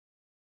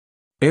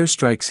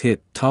Airstrikes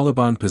hit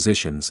Taliban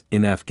positions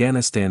in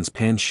Afghanistan's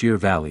Panjshir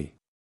Valley.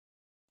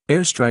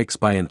 Airstrikes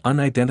by an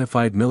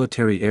unidentified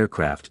military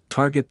aircraft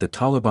target the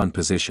Taliban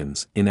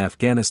positions in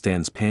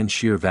Afghanistan's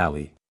Panjshir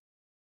Valley.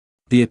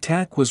 The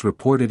attack was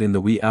reported in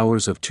the wee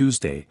hours of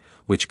Tuesday,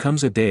 which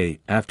comes a day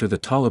after the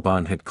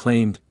Taliban had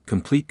claimed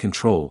complete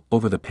control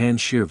over the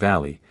Panjshir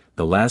Valley,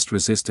 the last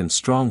resistance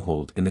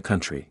stronghold in the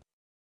country.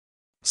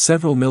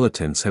 Several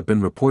militants have been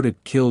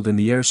reported killed in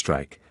the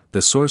airstrike,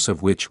 the source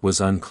of which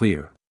was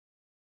unclear.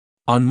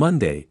 On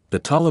Monday, the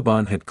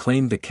Taliban had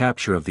claimed the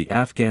capture of the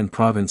Afghan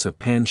province of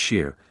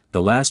Panjshir,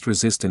 the last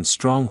resistance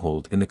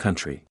stronghold in the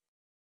country.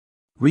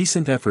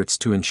 Recent efforts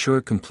to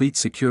ensure complete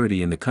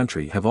security in the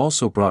country have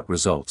also brought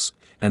results,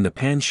 and the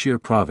Panjshir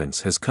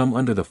province has come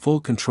under the full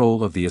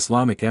control of the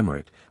Islamic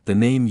Emirate, the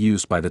name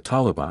used by the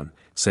Taliban,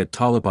 said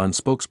Taliban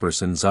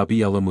spokesperson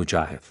Zabiullah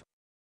Mujahid.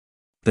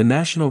 The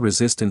National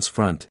Resistance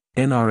Front,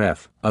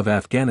 NRF, of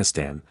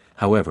Afghanistan,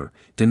 however,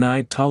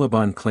 denied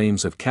Taliban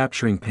claims of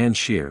capturing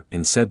Panjshir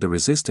and said the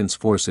resistance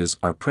forces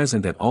are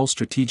present at all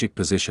strategic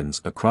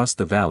positions across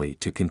the valley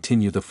to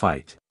continue the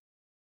fight.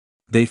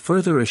 They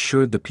further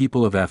assured the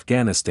people of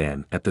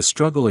Afghanistan that the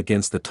struggle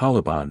against the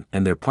Taliban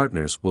and their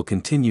partners will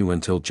continue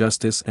until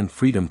justice and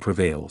freedom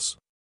prevails.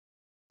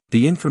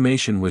 The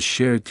information was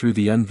shared through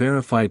the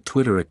unverified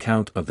Twitter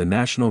account of the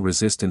National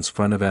Resistance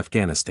Front of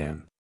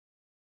Afghanistan.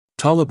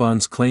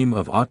 Taliban's claim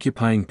of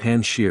occupying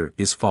Panjshir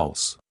is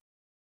false.